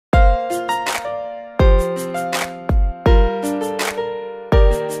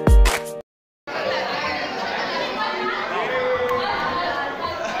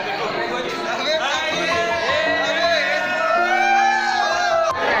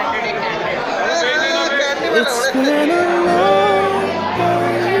It's been a long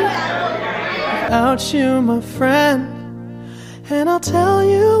day without you, my friend, and I'll tell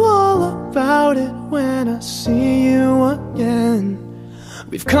you all about it when I see you again.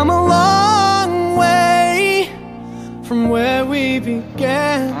 We've come a long way from where we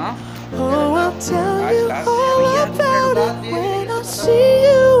began. Oh, I'll tell you all about it when I see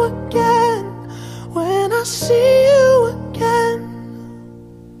you again. When I see you again.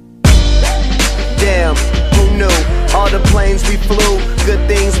 Damn, who knew? All the planes we flew, good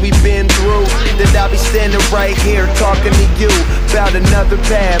things we've been through, that I'll be standing right here talking to you about another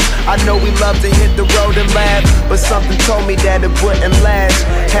path. I know we love to hit the road and laugh, but something told me that it wouldn't last.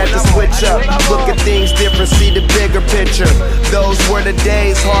 Had to switch up, look at things different, see the bigger picture. Those were the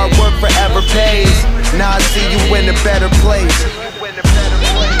days, hard work forever pays. Now I see you in a better place.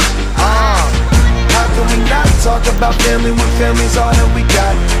 How can we not talk about family when family's all that we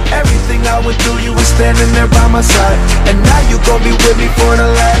got? Everything I went through, you were standing there by my side, and now you gon' be with me for the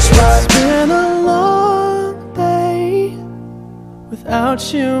last ride. It's been a long day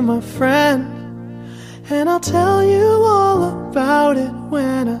without you, my friend, and I'll tell you all about it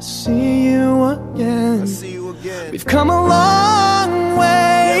when I see you again. We've come a long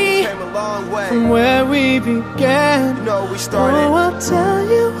way, from where we began. You know, we started. Oh, I'll tell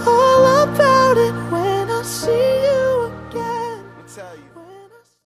you all about it